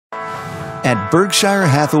Berkshire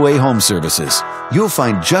Hathaway Home Services, you'll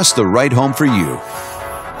find just the right home for you.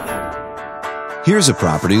 Here's a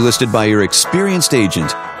property listed by your experienced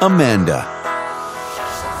agent, Amanda.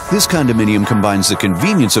 This condominium combines the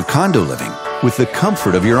convenience of condo living with the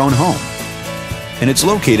comfort of your own home. And it's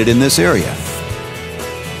located in this area.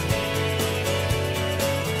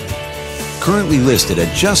 Currently listed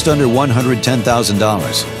at just under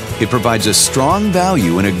 $110,000, it provides a strong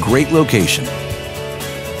value in a great location.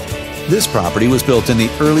 This property was built in the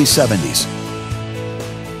early 70s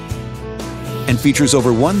and features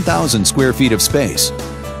over 1,000 square feet of space,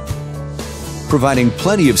 providing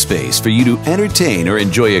plenty of space for you to entertain or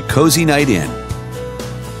enjoy a cozy night in.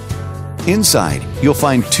 Inside, you'll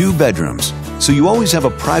find 2 bedrooms, so you always have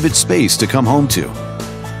a private space to come home to,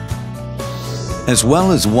 as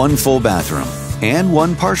well as 1 full bathroom and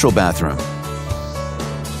 1 partial bathroom.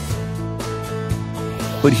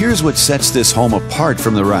 But here's what sets this home apart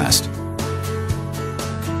from the rest.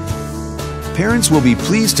 Parents will be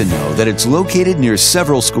pleased to know that it's located near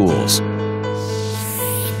several schools.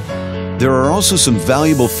 There are also some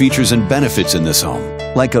valuable features and benefits in this home,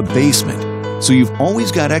 like a basement, so you've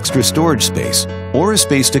always got extra storage space or a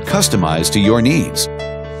space to customize to your needs.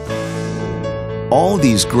 All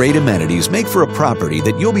these great amenities make for a property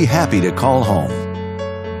that you'll be happy to call home.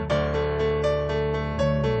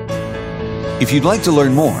 If you'd like to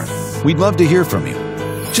learn more, we'd love to hear from you.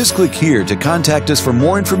 Just click here to contact us for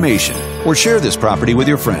more information or share this property with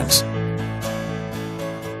your friends.